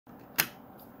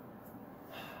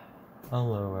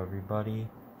Hello everybody.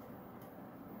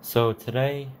 So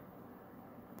today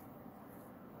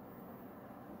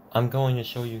I'm going to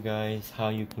show you guys how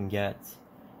you can get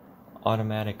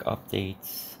automatic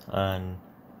updates on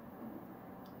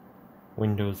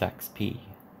Windows XP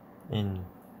in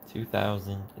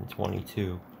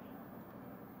 2022.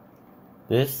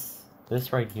 This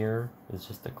right here is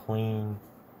just a clean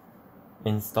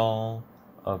install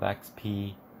of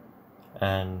XP,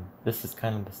 and this is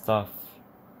kind of the stuff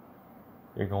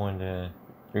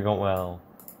well,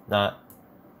 not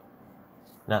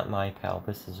my pal,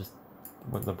 this is just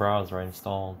with the browser I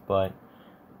installed, but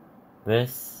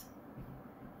this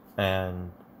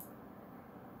and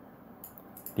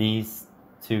these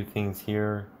two things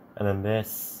here, and then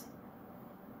this,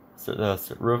 so the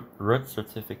root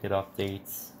certificate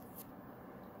updates,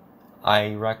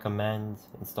 I recommend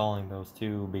installing those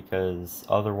too, because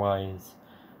otherwise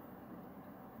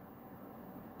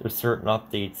there's certain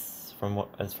updates from what,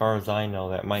 as far as I know,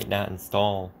 that might not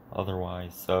install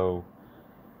otherwise. So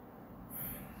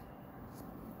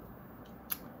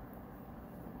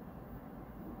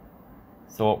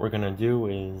what we're gonna do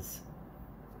is,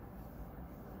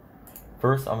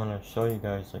 first I'm gonna show you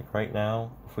guys, like right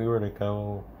now, if we were to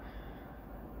go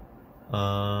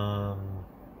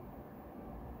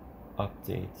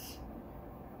updates,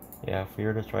 yeah, if we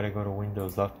were to try to go to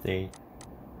Windows Update,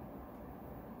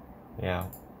 yeah,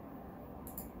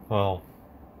 well,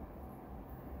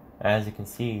 as you can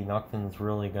see, nothing's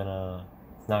really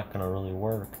it's not gonna really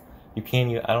work. You can't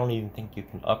even, I don't even think you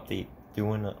can update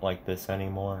doing it like this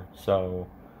anymore. So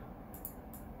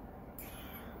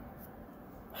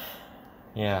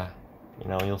yeah, you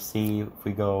know, you'll see if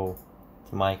we go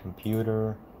to my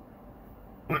computer,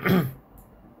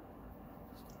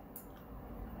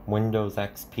 Windows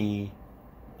XP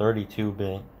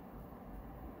 32-bit,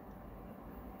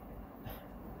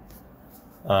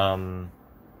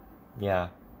 yeah.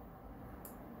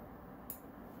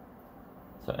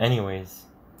 So anyways,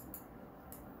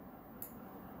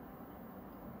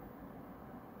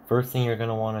 first thing you're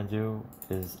gonna want to do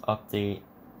is update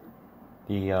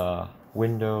the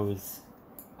Windows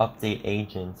Update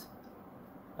Agent,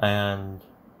 and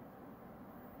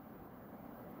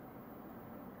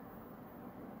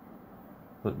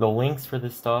the links for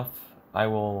this stuff I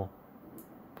will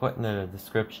put in the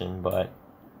description, but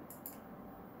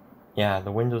yeah,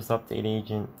 the Windows Update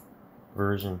Agent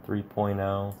version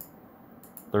 3.0,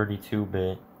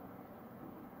 32-bit.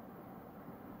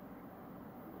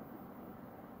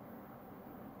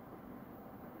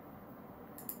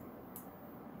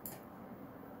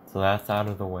 So that's out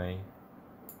of the way.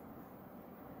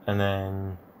 And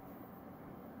then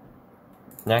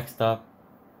next up,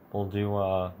 we'll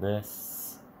do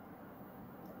this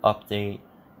update.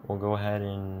 We'll go ahead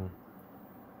and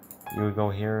you would go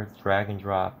here, drag and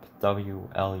drop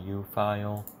WLU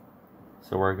file.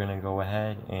 So we're gonna go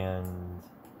ahead and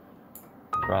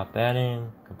drop that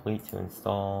in, complete to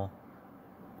install,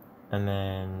 and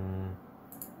then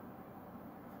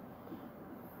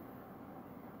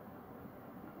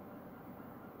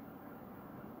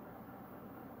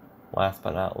last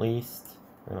but not least,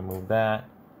 we're gonna move that,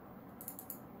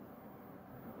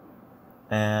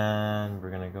 and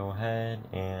we're gonna go ahead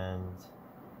and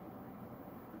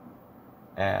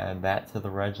add that to the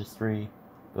registry.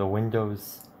 The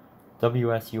Windows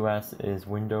WSUS is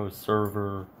Windows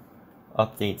Server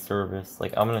Update Service.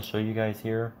 Like, I'm gonna show you guys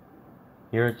here.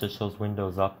 Here it just shows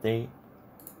Windows Update.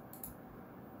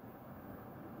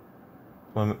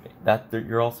 When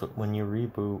you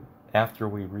reboot, after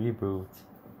we reboot,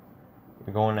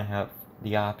 you're going to have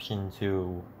the option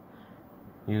to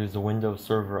use the Windows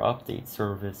Server Update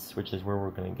Service, which is where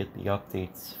we're going to get the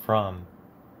updates from.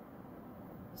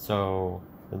 So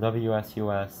the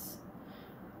WSUS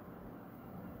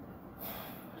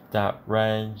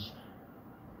 .reg,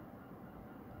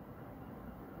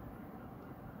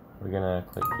 we're going to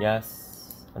click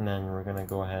yes, and then we're going to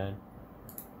go ahead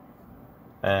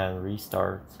and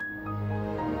restart.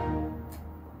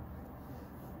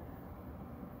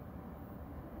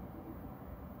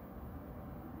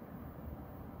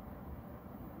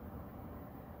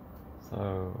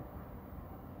 So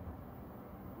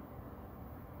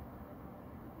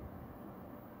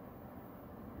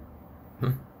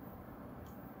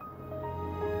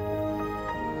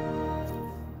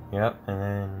yep, and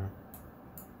then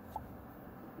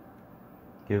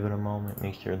give it a moment,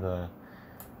 make sure the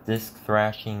disk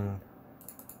thrashing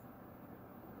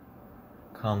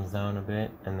calms down a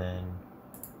bit, and then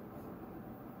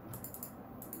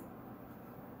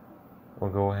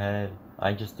we'll go ahead.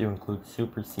 I just do include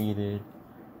superseded,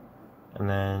 and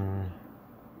then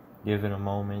give it a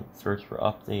moment, search for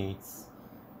updates,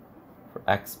 for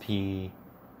XP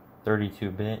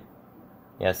 32-bit.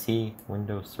 Yeah, see,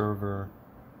 Windows Server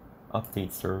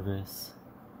update service.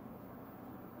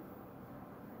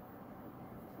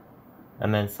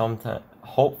 And then sometime,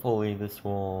 hopefully this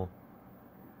will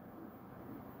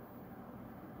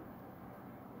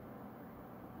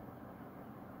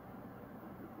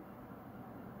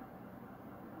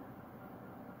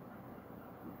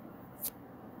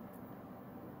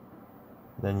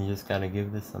then you just gotta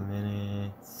give this a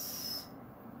minute.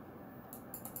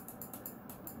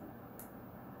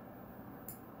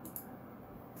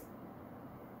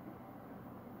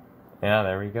 Yeah,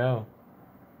 there we go.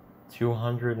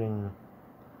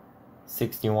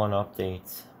 261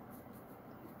 updates.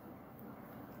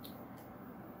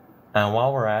 And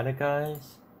while we're at it,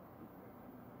 guys,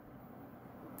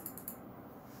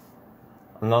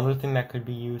 another thing that could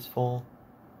be useful,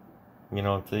 you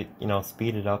know, to, you know,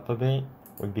 speed it up a bit,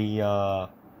 would be the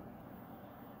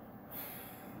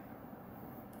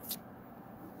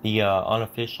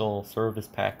unofficial service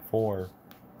pack 4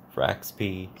 for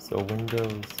XP. So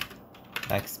Windows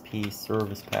XP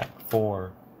service pack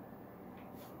 4.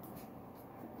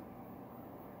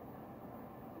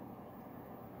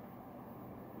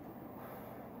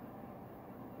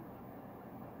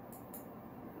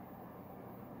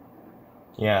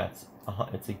 Yeah,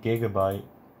 it's a gigabyte.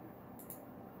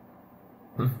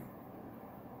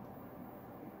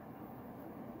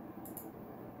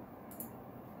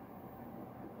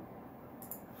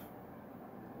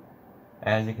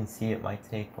 As you can see, it might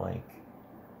take like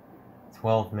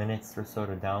 12 minutes or so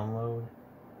to download,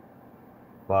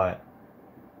 but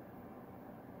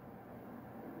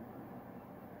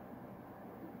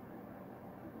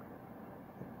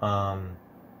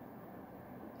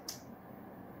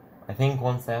I think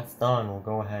once that's done, we'll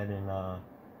go ahead and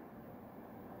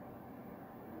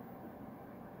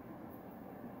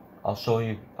I'll show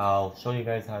you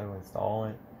guys how to install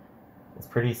it. It's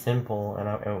pretty simple,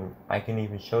 and I can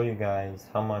even show you guys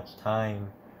how much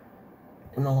time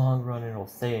in the long run it'll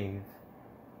save.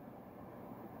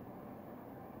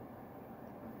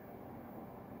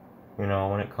 You know,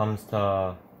 when it comes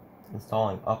to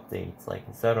installing updates, like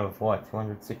instead of what,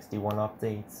 261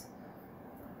 updates,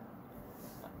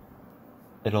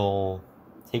 it'll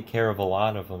take care of a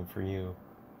lot of them for you.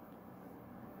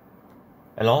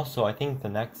 And also, I think the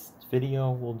next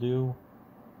video we'll do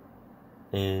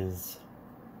is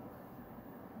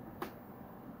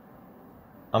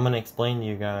I'm gonna explain to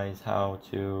you guys how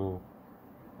to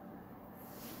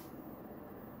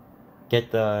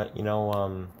get the, you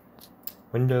know,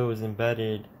 Windows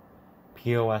Embedded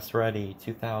POSReady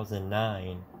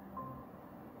 2009.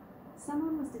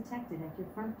 Someone was detected at your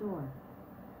front door.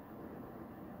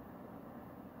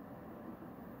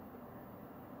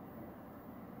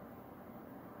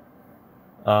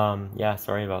 Yeah,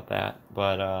 sorry about that,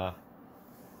 but,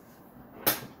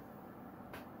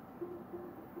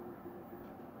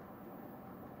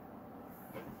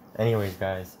 anyways,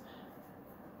 guys,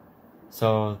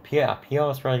 so, yeah,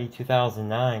 POSReady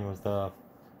 2009 was the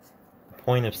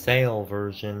point-of-sale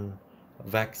version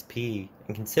of XP,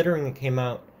 and considering it came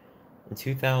out in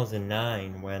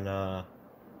 2009, when, you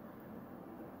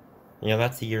know,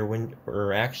 that's the year when,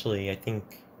 or actually, I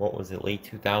think, what was it, late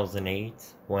 2008,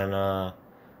 when,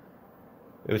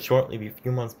 it was shortly a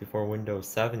few months before Windows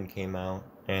 7 came out,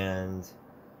 and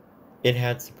it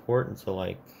had support until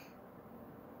like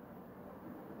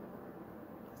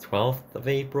 12th of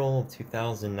April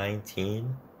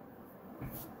 2019,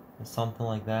 or something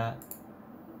like that.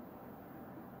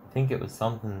 I think it was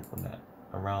something from that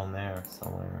around there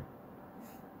somewhere.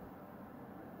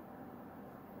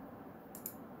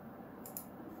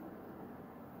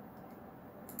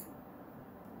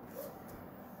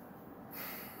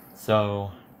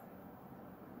 So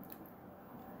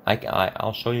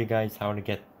I'll show you guys how to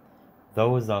get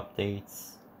those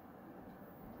updates.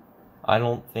 I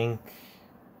don't think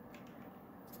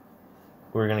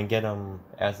we're gonna get them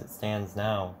as it stands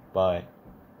now, but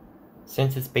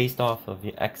since it's based off of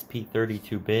the XP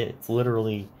 32-bit, it's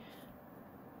literally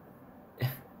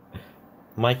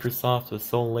Microsoft was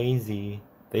so lazy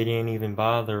they didn't even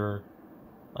bother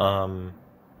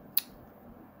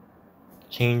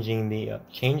changing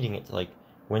it to like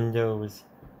Windows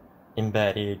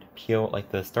Embedded like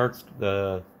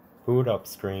the boot up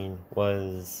screen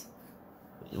was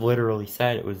literally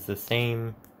said it was the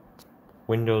same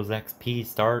Windows XP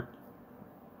start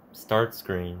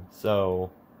screen.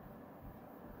 So,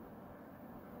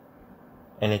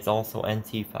 and it's also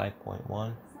NT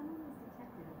 5.1.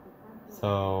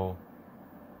 So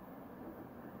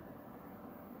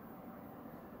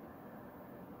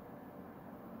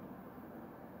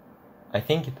I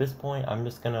think at this point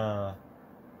I'm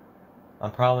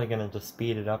probably gonna just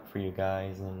speed it up for you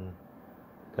guys, and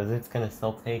because it's gonna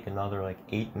still take another like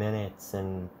 8 minutes,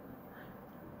 and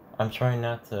I'm trying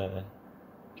not to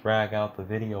drag out the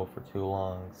video for too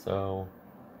long, so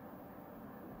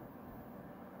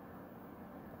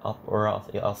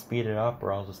I'll speed it up,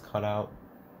 or I'll just cut out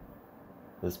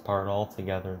this part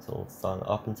altogether until it's done,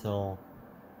 up until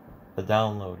the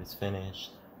download is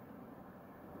finished.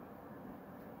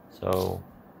 So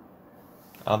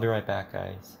I'll be right back,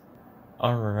 guys.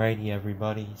 Alrighty,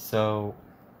 everybody, so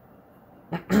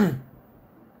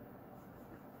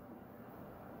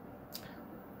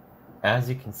as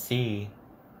you can see,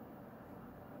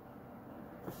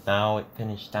 now it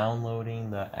finished downloading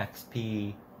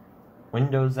the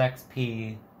Windows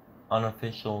XP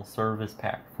unofficial service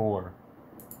pack 4.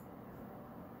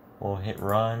 We'll hit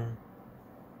run.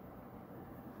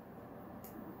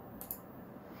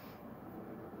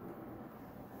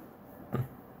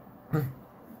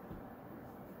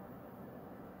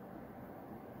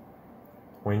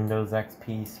 Windows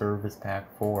XP Service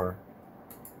Pack 4.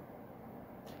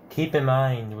 Keep in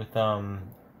mind with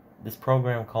this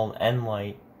program called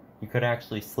Nlight, you could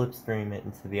actually slipstream it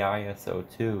into the ISO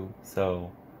too.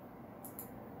 So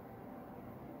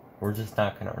we're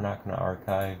not gonna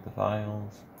archive the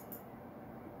files.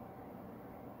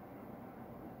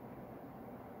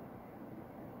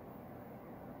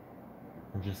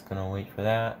 We're just gonna wait for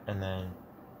that, and then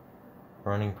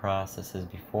running processes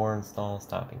before install,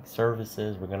 stopping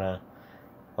services. We're gonna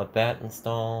let that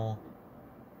install.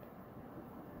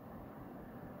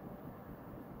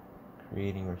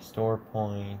 Creating restore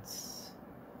points.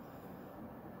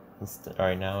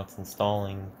 Alright, now it's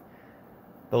installing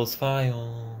those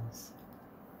files.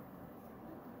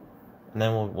 And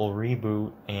then we'll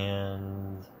reboot,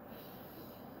 and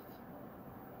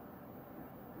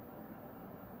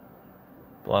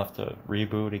we'll have to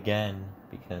reboot again,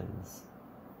 because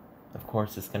of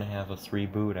course it's gonna have us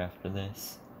reboot after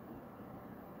this.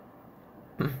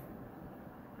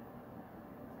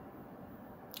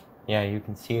 Yeah, you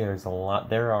can see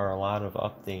there are a lot of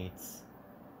updates.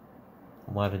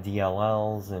 A lot of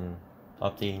DLLs and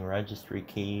updating registry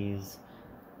keys.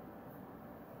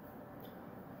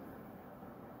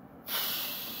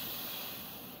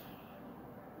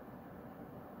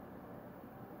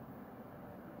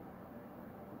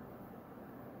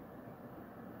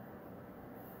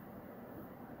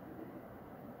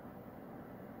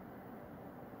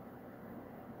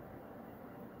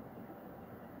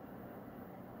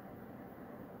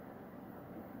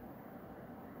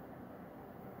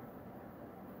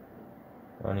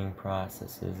 Running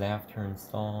processes after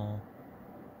install.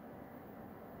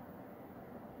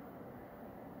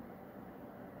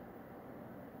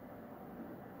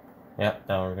 Yep,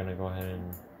 now we're gonna go ahead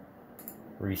and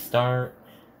restart.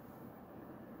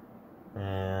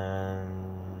 And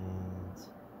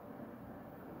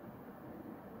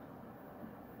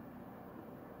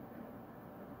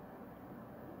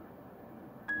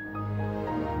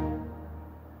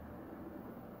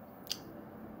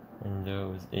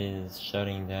Windows is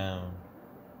shutting down.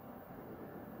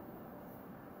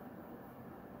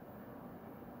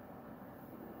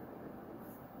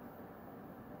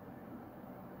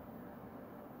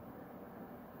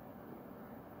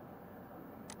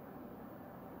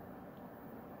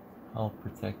 Help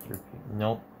protect your people.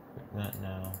 Nope, not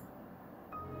now.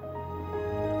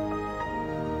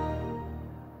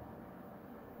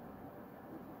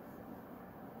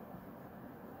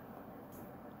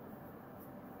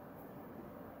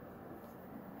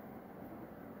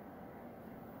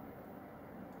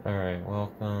 Alright,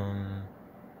 welcome.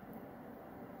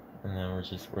 And then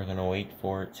we're gonna wait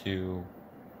for it to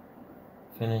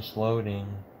finish loading.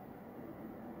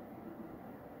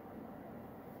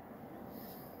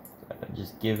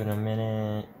 Just give it a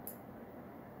minute.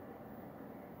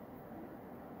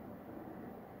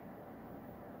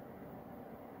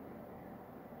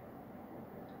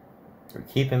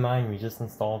 Keep in mind, we just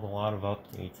installed a lot of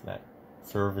updates to that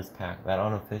service pack, that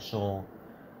unofficial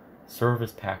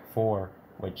service pack 4,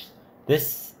 which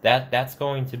that's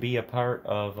going to be a part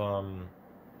of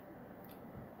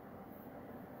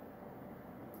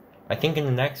I think in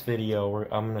the next video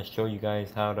I'm gonna show you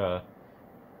guys how to,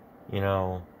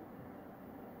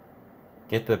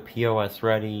 get the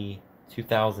POSReady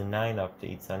 2009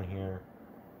 updates on here,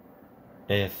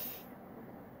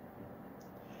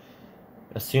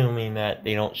 assuming that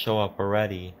they don't show up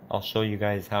already. I'll show you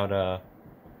guys how to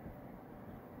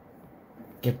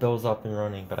get those up and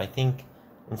running, but I think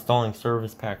installing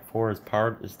Service Pack 4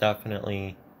 is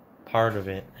definitely part of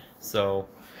it. So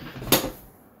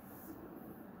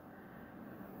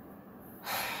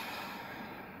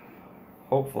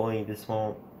hopefully this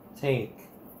won't take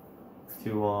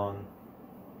too long.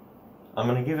 I'm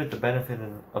gonna give it the benefit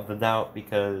of the doubt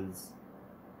because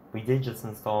we did just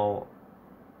install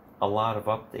a lot of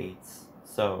updates,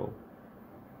 so,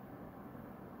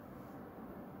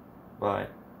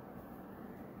 but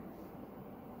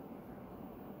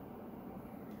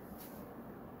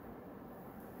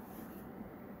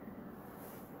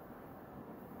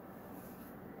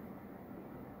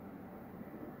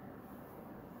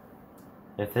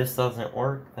if this doesn't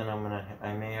work, then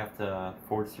I may have to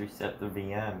force reset the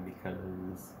VM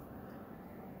because,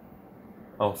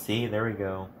 oh, see, there we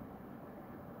go.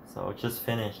 So it just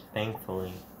finished,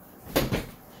 thankfully.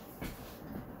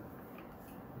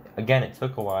 Again, it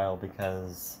took a while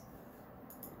because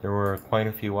there were quite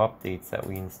a few updates that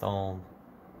we installed.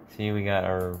 See, we got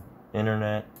our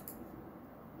internet,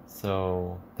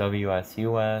 so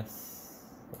WSUS.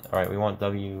 Alright, we want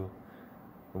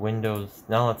Windows.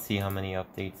 Now let's see how many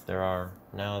updates there are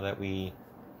now that we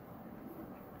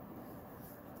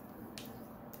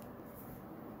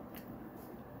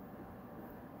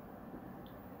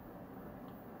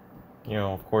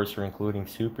of course we're including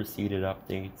superseded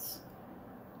updates.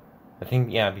 I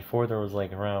think, yeah, before there was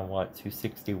like around, what,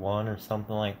 261 or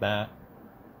something like that.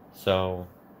 So,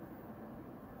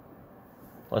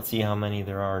 let's see how many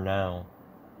there are now.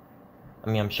 I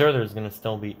mean, I'm sure there's gonna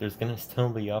still be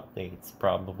updates,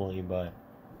 probably, but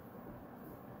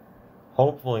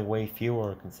hopefully way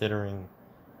fewer, considering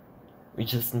we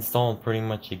just installed pretty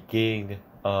much a gig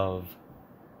of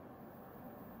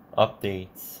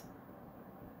updates.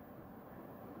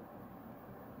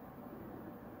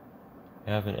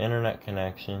 We have an internet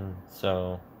connection,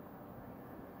 so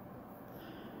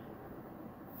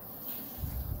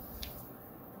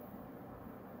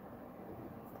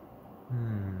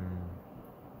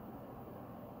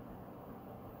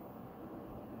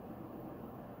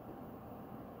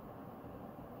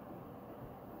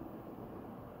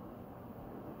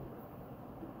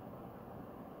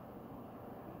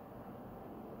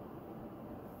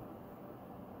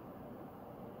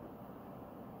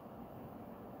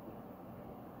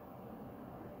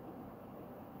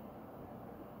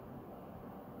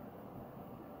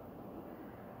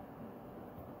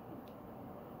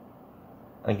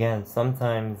again,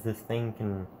 sometimes this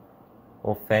thing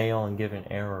will fail and give an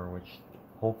error, which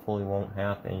hopefully won't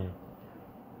happen.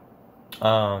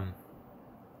 I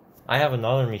have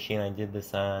another machine I did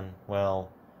this on,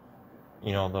 well,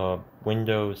 the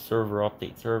Windows Server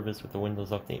Update Service with the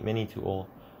Windows Update Mini tool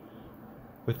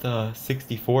with a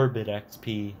 64-bit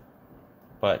XP,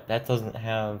 but that doesn't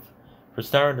have, for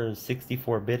starters,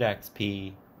 64-bit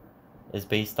XP is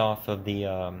based off of the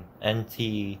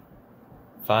NT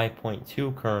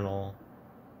 5.2 kernel,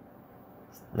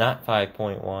 not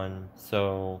 5.1,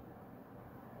 so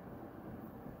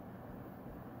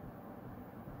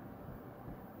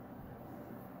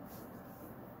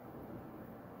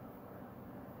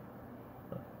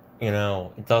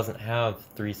it doesn't have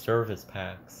 3 service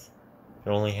packs. It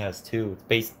only has 2.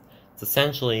 It's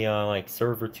essentially like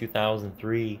Server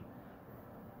 2003.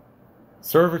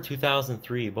 Server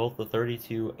 2003, both the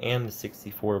 32 and the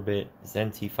 64-bit is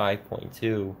NT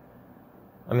 5.2.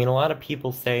 I mean, a lot of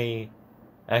people say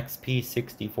XP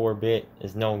 64-bit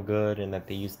is no good and that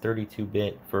they use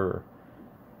 32-bit for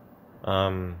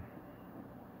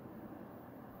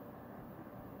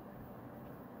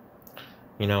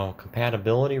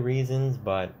compatibility reasons,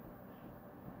 but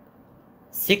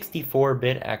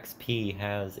 64-bit XP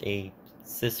has a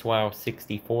syswow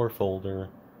 64 folder.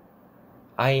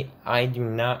 I do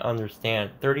not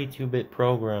understand. 32-bit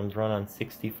programs run on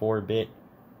 64-bit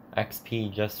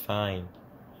XP just fine.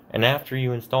 And after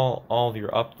you install all of your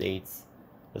updates,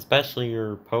 especially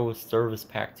your post Service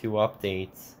Pack 2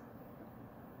 updates,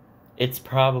 it's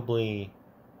probably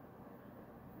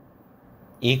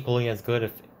equally as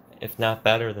good, if not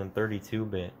better, than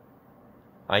 32-bit.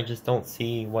 I just don't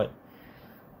see what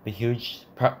the huge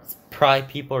probably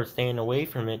people are staying away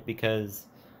from it because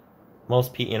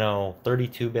most people,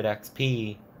 32-bit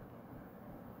XP,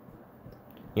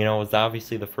 was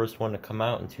obviously the first one to come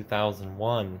out in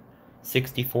 2001.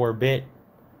 64-bit,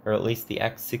 or at least the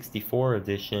X64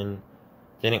 edition,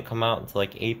 didn't come out until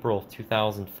like April of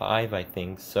 2005, I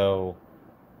think. So,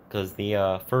 because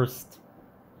the first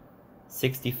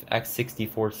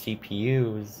X64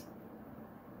 CPUs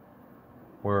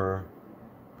were...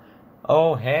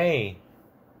 Oh, hey!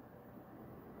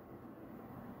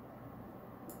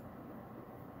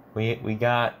 We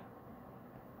got...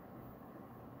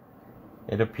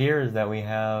 It appears that we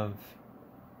have...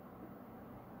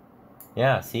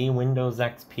 Yeah, see, Windows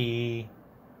XP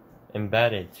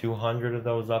Embedded, 200 of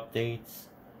those updates.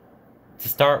 To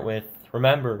start with,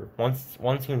 remember, once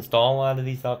you install a lot of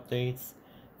these updates,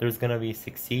 there's gonna be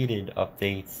succeeded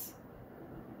updates.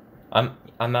 I'm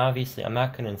obviously I'm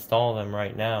not gonna install them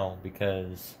right now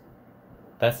because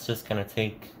that's just gonna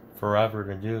take forever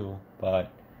to do.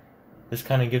 But this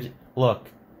kind of gives, look,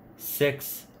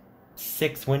 six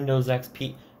Windows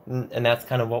XP, and that's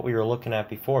kind of what we were looking at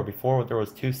before. Before there was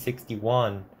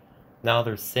 261, now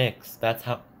there's 6.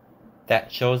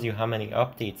 That shows you how many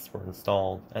updates were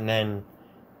installed, and then,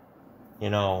 you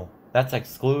know, that's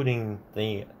excluding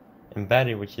the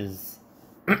embedded, which is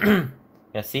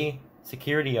yeah, see,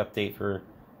 security update for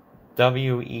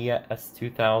WES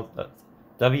 2000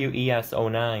 WES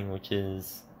 09, which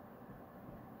is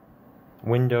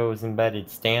Windows Embedded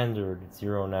Standard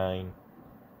 09,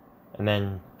 and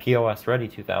then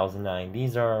POSReady 2009.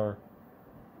 These are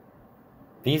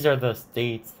the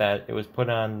states that it was put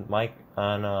on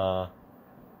the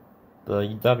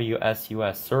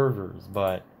WSUS servers,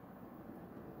 but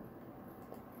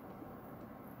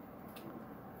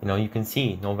you know, you can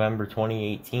see November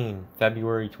 2018,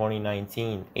 February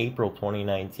 2019, April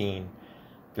 2019.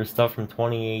 There's stuff from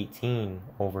 2018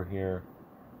 over here.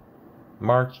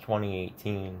 March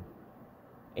 2018,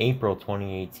 April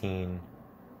 2018,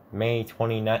 May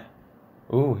 29.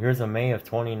 Ooh, here's a May of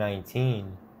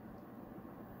 2019.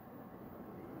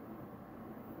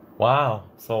 Wow,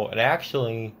 so it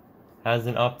actually has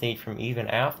an update from even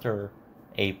after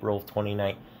April of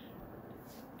 2019.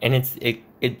 And it's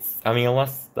I mean,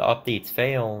 unless the updates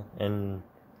fail and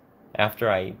after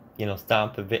I, you know,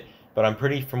 stop the bit, but I'm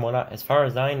pretty, as far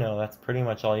as I know, that's pretty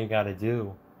much all you got to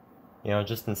do. You know,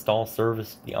 just install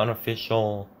the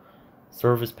unofficial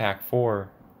Service Pack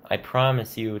 4. I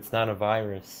promise you it's not a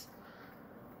virus.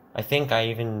 I think I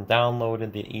even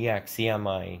downloaded the exe on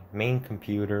my main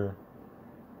computer.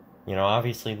 You know,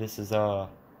 obviously this is a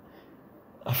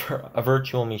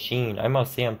virtual machine. I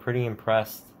must say I'm pretty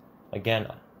impressed, again,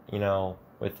 you know,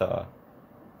 with how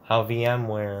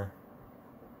VMware,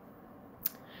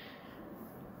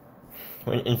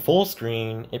 when in full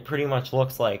screen, it pretty much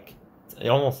looks like, it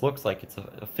almost looks like it's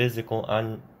a physical,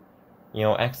 you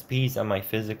know, XP's on my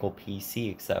physical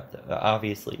PC, except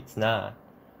obviously it's not.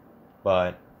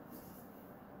 But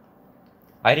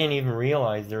I didn't even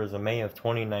realize there was a May of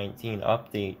 2019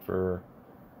 update for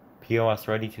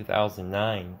POSReady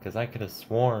 2009, because I could have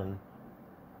sworn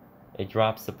it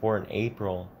dropped support in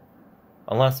April.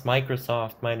 Unless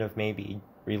Microsoft might have maybe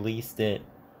released it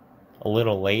a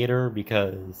little later,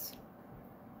 because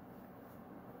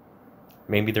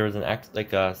maybe there was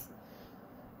a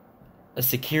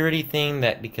security thing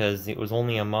that, because it was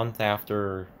only a month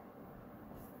after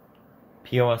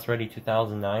POSReady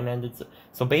 2009 ended.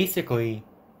 So basically,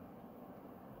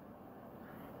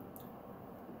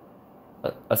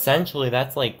 essentially,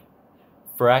 that's like,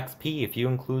 for XP, if you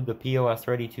include the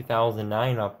POSReady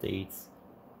 2009 updates,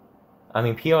 I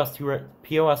mean,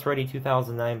 POSReady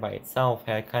 2009 by itself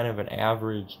had kind of an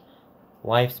average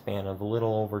lifespan of a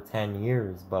little over 10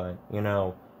 years, but, you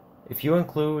know, if you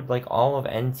include, like, all of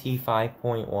NT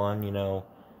 5.1, you know,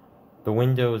 the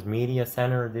Windows Media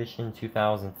Center Edition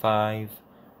 2005,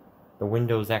 the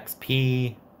Windows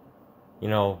XP, you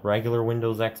know, regular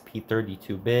Windows XP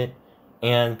 32-bit,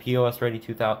 and POSReady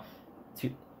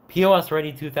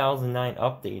 2009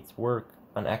 updates work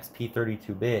on XP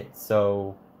 32-bit,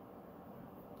 so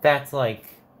that's like,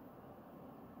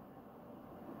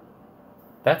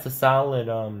 that's a solid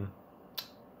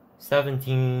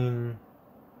 17,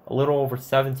 a little over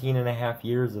 17 and a half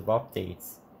years of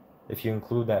updates, if you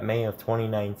include that May of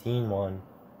 2019 one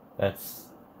that's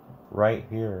right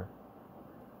here.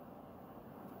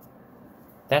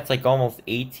 That's like almost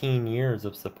 18 years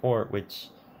of support, which,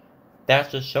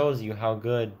 that just shows you how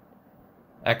good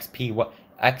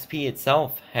XP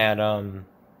itself had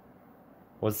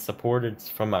was supported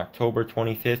from October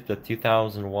 25th of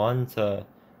 2001 to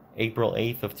April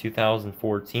 8th of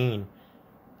 2014.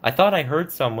 I thought I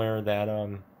heard somewhere that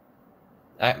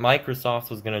Microsoft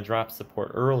was going to drop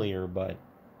support earlier, but,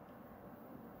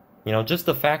 you know, just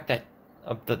the fact that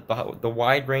of the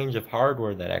wide range of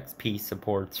hardware that XP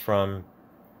supports, from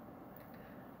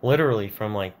literally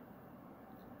from like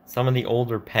some of the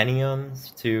older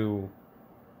Pentiums to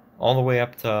all the way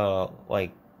up to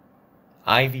like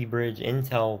Ivy Bridge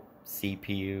Intel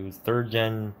CPUs, 3rd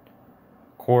gen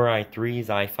Core i3s,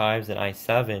 i5s, and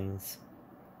i7s,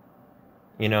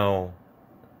 you know,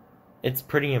 it's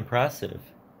pretty impressive.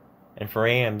 And for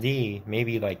AMD,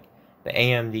 maybe like the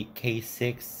AMD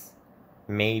K6,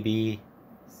 maybe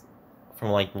from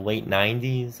like the late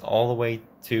 90s all the way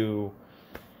to,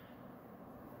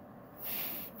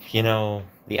 you know,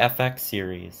 the FX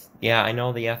series. Yeah, I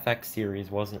know the FX series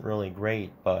wasn't really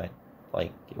great, but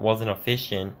like, it wasn't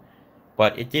efficient,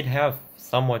 but it did have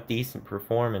somewhat decent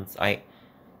performance.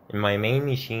 In my main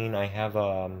machine, I have,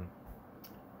 I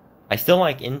still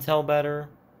like Intel better.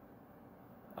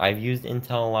 I've used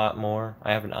Intel a lot more.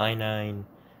 I have an i9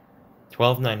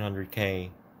 12900K,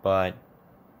 but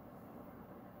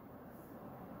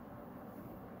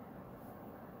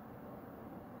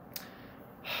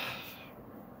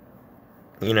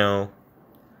you know,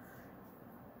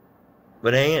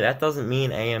 but that doesn't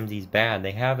mean AMD's bad.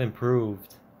 They have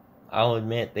improved. I'll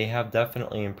admit, they have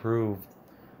definitely improved,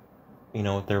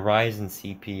 with their Ryzen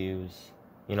CPUs.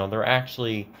 They're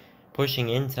actually pushing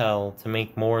Intel to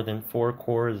make more than 4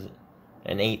 cores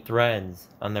and 8 threads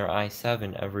on their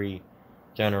i7 every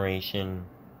generation,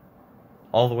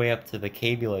 all the way up to the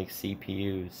Kaby Lake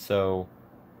CPUs. So,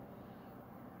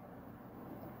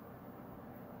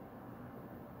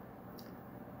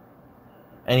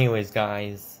 anyways,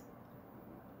 guys,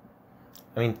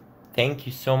 thank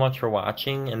you so much for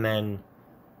watching, and then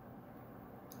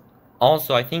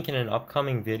also, I think in an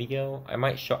upcoming video,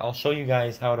 I'll show you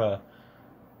guys how to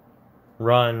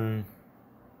run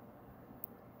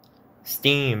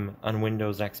Steam on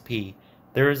Windows XP.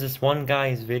 There was this one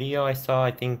guy's video I saw,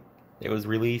 I think it was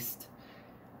released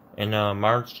in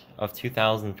March of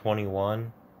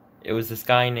 2021. It was this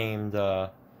guy named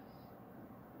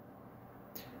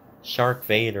Shark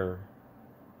Vader,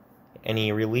 and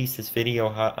he released this video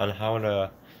on how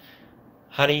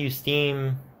to use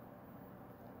Steam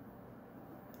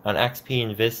on XP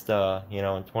and Vista, in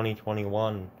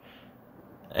 2021.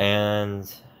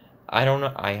 And I don't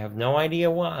know, I have no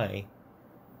idea why,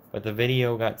 but the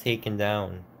video got taken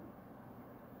down.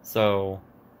 So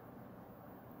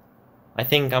I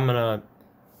think I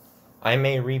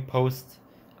may repost.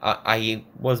 I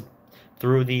was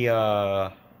through the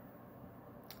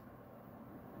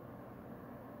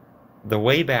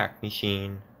Wayback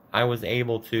Machine. I was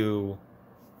able to.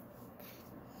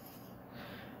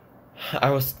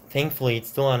 Thankfully, it's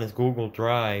still on his Google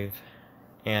Drive,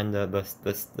 and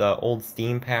the old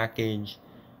Steam package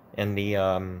and the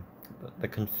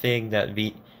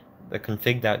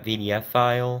config.vdf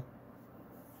file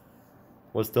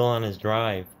was still on his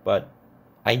drive, but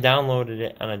I downloaded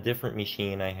it on a different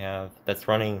machine I have that's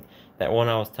running that one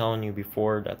I was telling you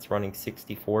before, that's running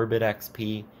 64-bit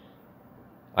XP.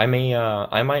 I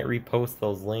might repost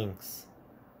those links,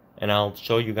 and I'll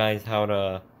show you guys how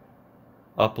to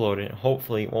upload it.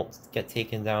 Hopefully it won't get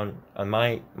taken down on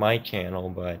my channel,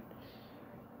 but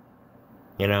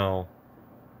because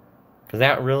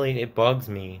that really, it bugs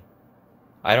me.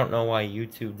 I don't know why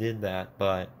YouTube did that,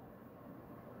 but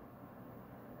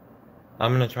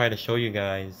I'm gonna try to show you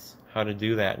guys how to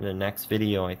do that in the next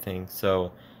video, I think.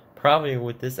 So probably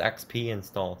with this XP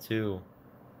install too.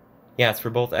 Yeah, it's for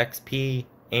both XP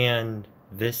and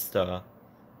Vista.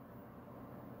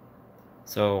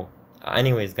 So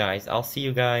anyways, guys, I'll see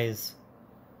you guys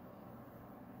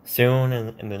soon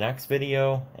in the next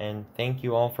video, and thank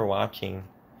you all for watching.